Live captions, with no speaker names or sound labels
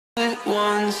it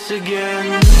once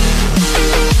again.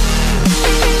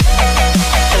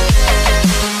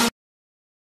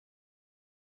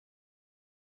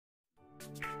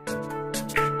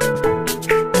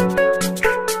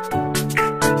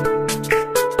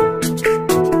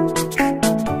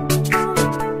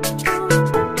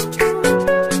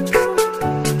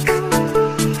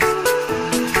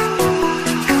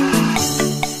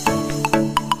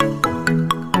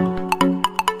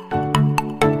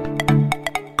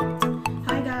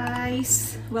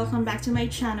 Welcome back to my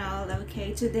channel.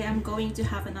 Okay, today I'm going to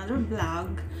have another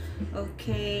vlog.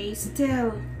 Okay,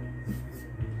 still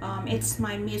it's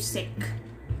my music.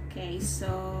 Okay,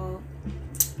 so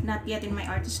not yet in my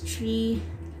artistry,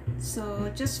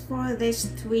 so just for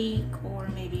this week or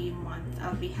maybe month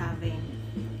I'll be having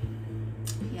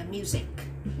music.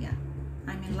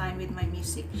 I'm in line with my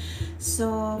music.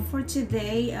 So for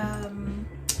today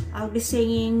I'll be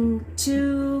singing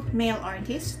two male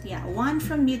artists, one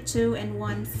from U2 and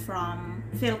one from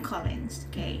Phil Collins.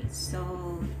 Okay,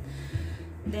 so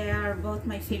they are both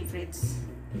my favorites.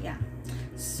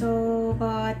 So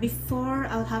but before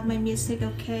I'll have my music,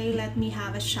 okay, let me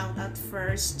have a shout out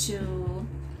first to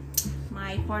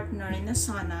my partner in the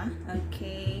sauna,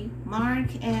 okay, Mark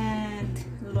and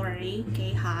Lori.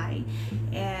 Okay, hi.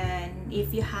 And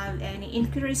if you have any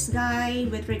inquiries, guys,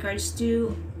 with regards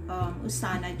to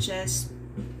Usana, just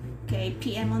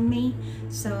PM on me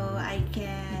so I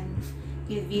can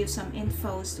give you some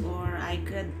infos, or I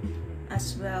could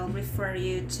as well refer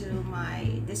you to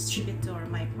my distributor,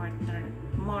 my partner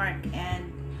Mark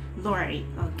and Lori.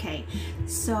 Okay,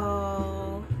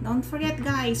 so don't forget,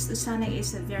 guys, Usana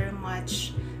is a very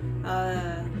much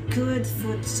good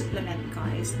food supplement,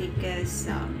 guys, because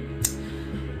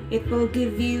it will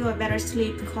give you a better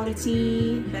sleep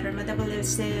quality, better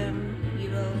metabolism. You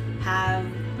will have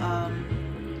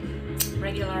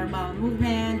regular bowel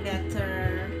movement,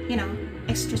 better,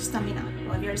 extra stamina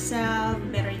of yourself,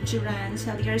 better endurance,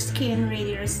 healthier skin,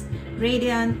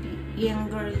 radiant,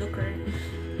 younger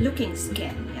looking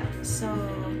skin. So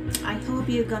I hope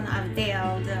you're gonna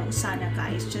avail the Usana,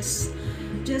 guys.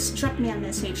 Just drop me a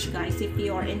message, guys, if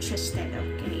you are interested.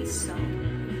 Okay, so.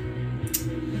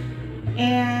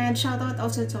 And shout out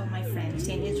also to all my friends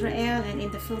in Israel and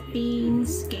in the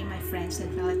Philippines. Okay, my friends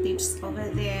and relatives over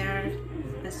there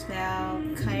as well,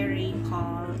 Kyrie,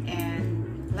 Paul, and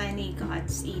Lenny,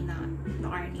 Gods, Ina,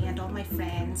 Arnie, and all my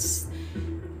friends.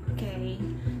 Okay,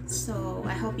 so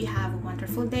I hope you have a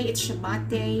wonderful day. It's Shabbat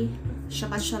day.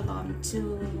 Shabbat Shalom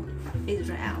to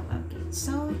Israel. Okay,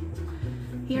 so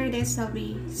here it is. I'll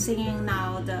be singing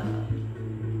now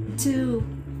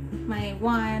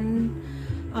one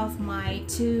of my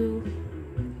two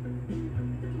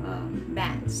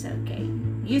bands, okay,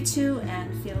 U2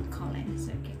 and Phil Collins.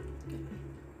 Okay,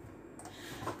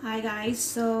 hi guys,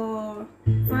 so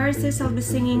first is I'll be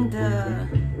singing the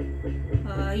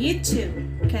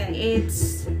U2. Okay,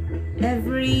 it's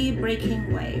Every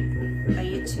Breaking Wave by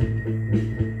U2.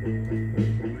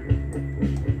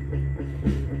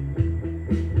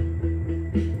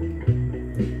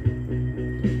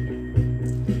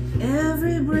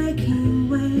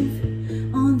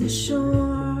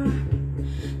 Shore,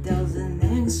 there's the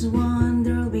next one,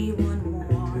 there'll be one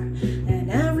more,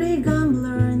 and every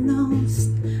gambler knows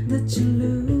that you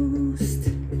lose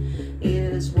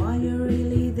is what you're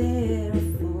really there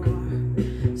for.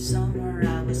 Somewhere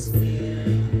I was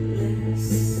fearless,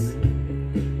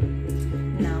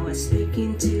 now I speak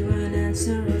into an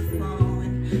answer of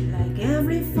phone, like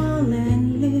every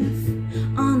fallen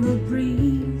leaf on the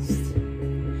breeze.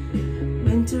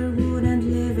 Winter wouldn't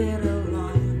leave it alone.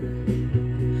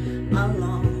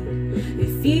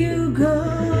 If you go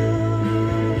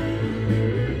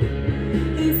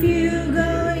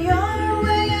your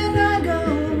way and I go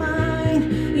mine,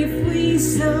 if we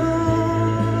so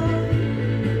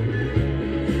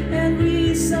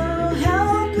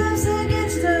helpless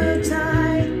against the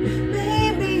tide,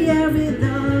 maybe every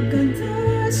dog on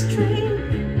the stream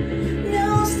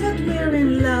knows that we're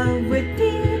in love with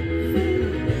the.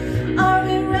 Are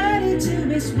we ready to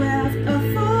be swept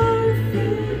off our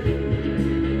feet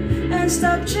and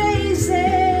stop chasing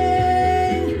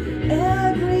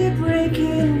every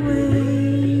breaking wave?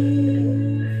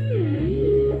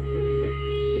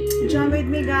 Jump with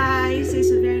me, guys. It's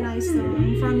a very nice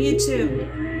song from U2.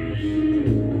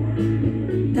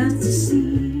 That's the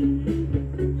sea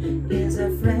is a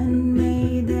friend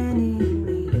made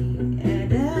enemy,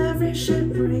 and every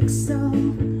shipwreck soul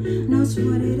knows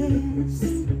what it is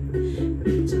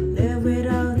to live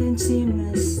without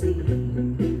intimacy.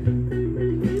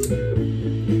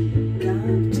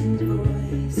 Captain's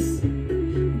voice,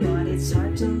 but it's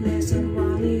hard to listen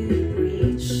while you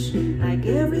preach.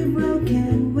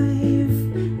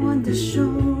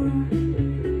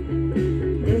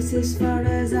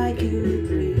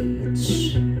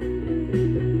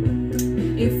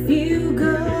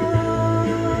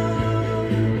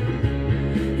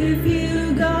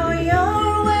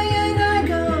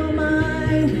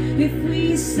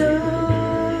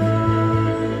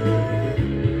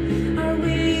 Are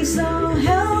we so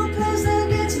helpless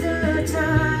against the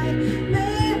tide?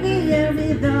 Maybe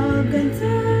every dog on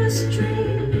the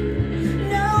street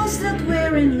knows that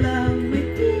we're in love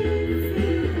with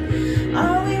defeat.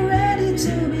 Are we ready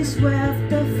to be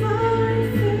swept off our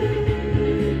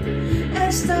feet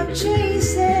and stop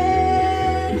chasing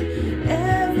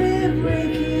every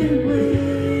breaking wave?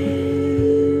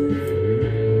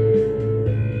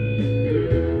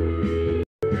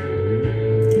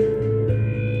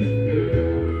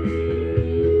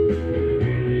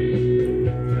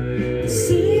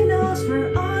 Sea knows where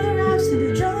all the rocks and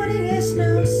the drowning is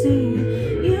no sea.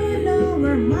 You know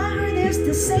where my heart is,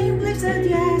 the same place that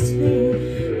you asked me.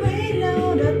 We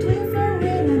know that we're for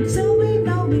real until we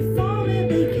know before we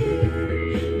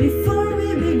begin. Before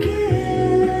we begin.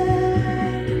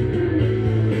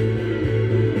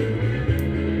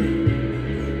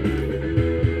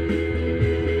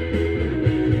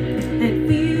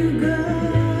 If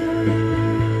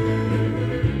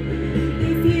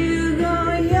you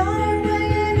go your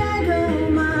way and I go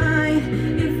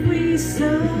mine, if we so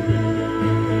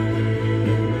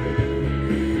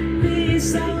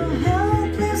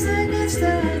helpless against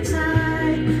the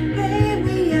tide,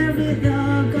 baby, every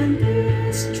dog on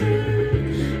the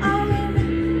street. Are we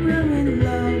we're in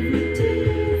love with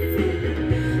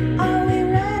defeat? Are we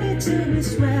ready to be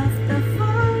swept off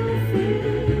our feet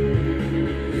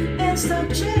and stop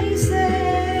chasing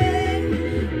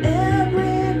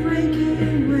every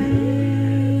breaking wave?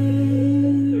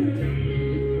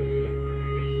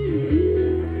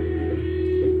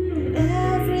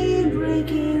 Every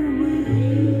breaking wave.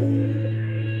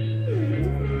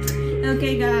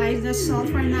 Okay guys, that's all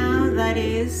for now. That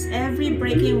is Every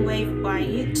Breaking Wave by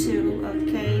U2.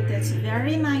 Okay, that's a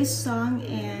very nice song,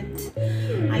 and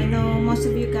I know most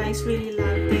of you guys really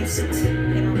love this,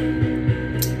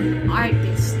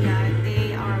 artist. Yeah,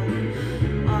 they are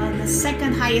the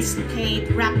second highest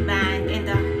paid rock band in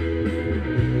the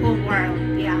whole world.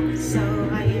 Yeah, so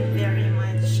I am very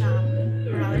much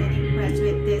proud and impressed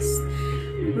with this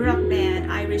rock band,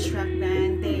 Irish rock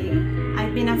band.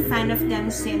 I've been a fan of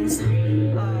them since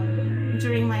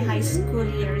during my high school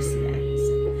years. Yes.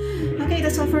 Okay,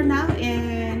 that's all for now,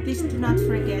 and please do not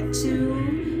forget to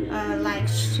like,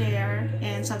 share,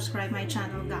 and subscribe my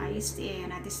channel, guys.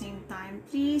 And at the same time,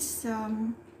 please,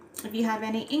 if you have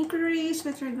any inquiries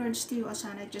with regards to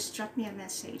Asana, just drop me a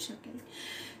message. Okay,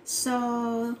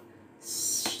 so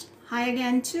hi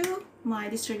again to my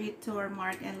distributor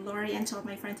Mark and Lori, and to all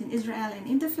my friends in Israel and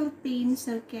in the Philippines.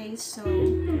 Okay, so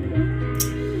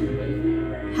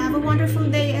have a wonderful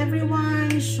day,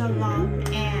 everyone. Shalom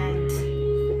and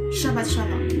Shabbat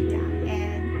Shalom. Yeah,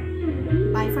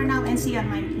 and bye for now, and see you on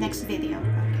my next video.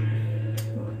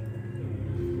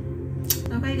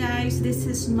 Okay guys, this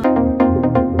is my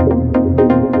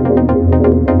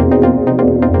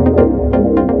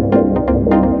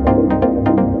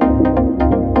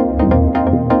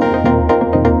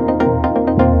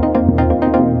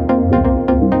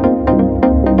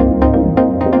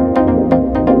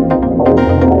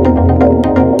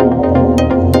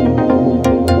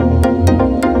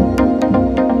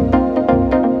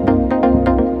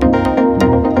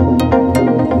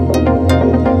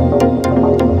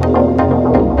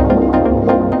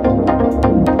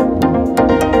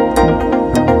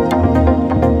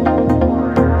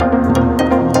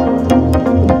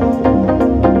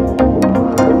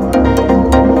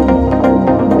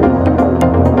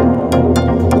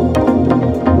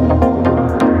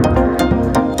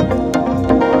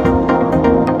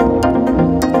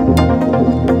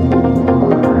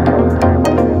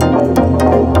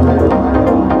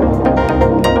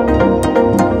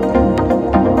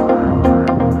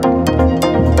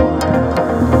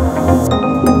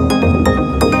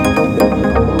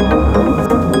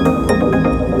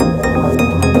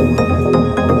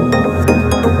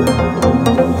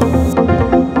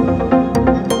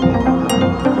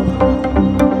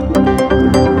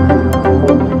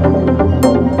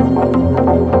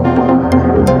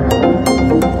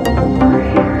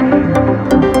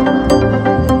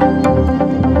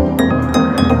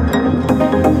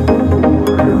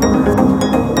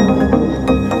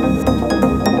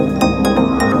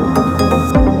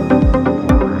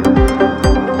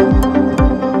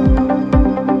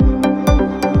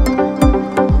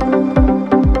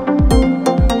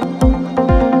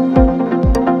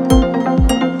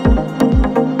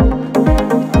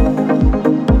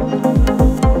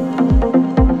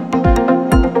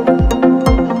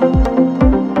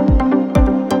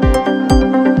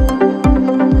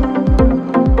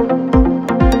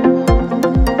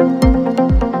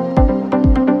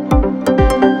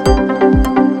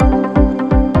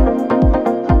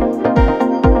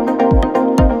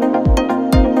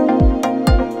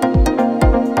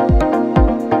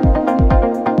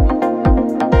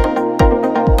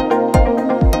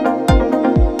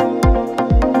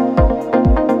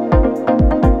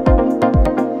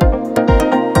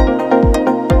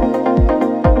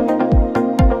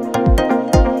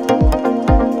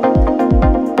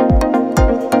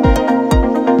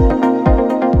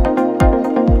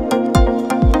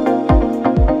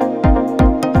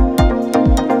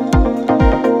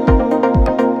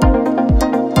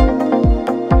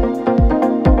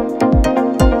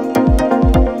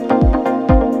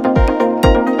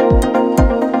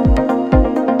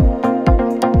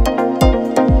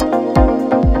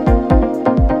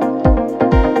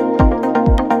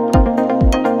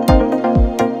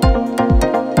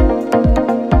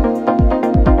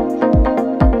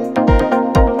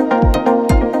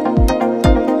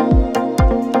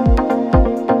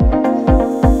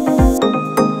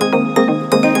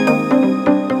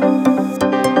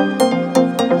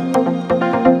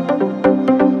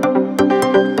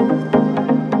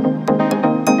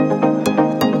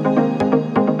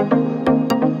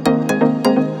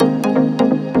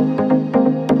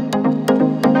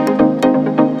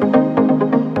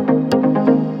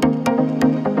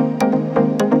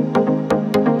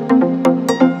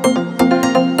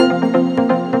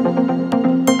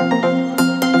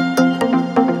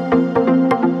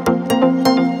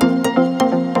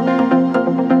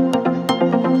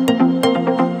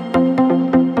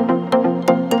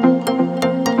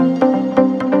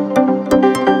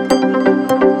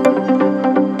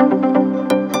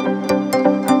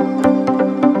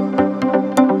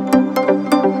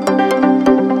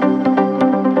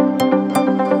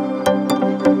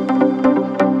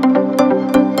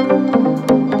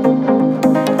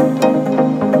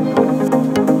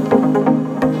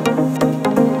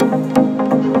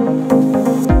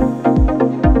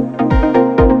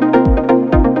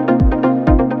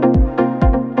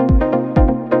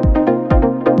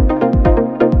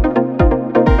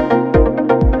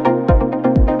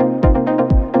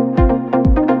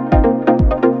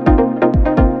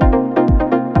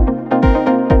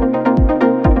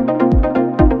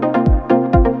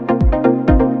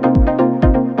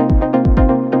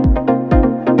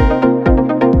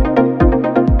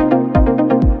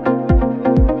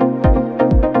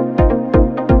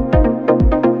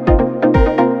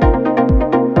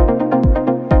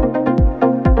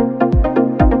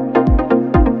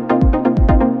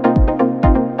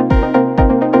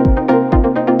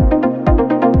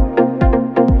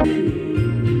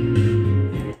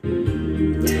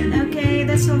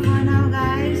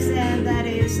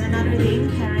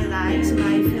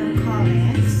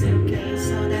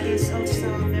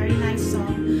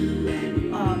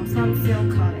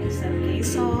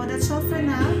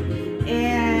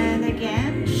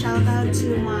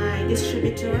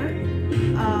picture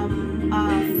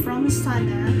from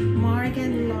Sana, Mark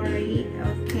and Lori.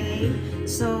 Okay,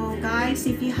 so guys,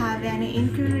 if you have any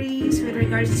inquiries with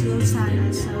regards to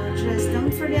Sana, so just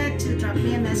don't forget to drop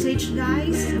me a message,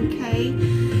 guys. Okay,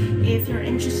 if you're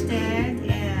interested,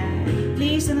 and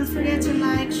please do not forget to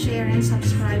like, share, and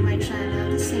subscribe my channel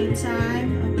at the same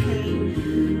time.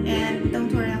 Okay, and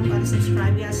don't worry, I'm gonna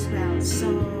subscribe you as well.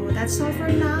 So that's all for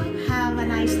now. Have a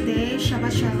nice day.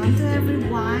 Shabbat Shalom to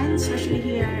everyone, especially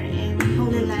here in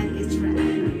Holy Land, Israel.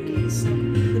 Okay, so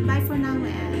goodbye for now,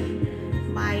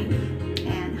 and bye,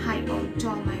 and hi all to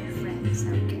all my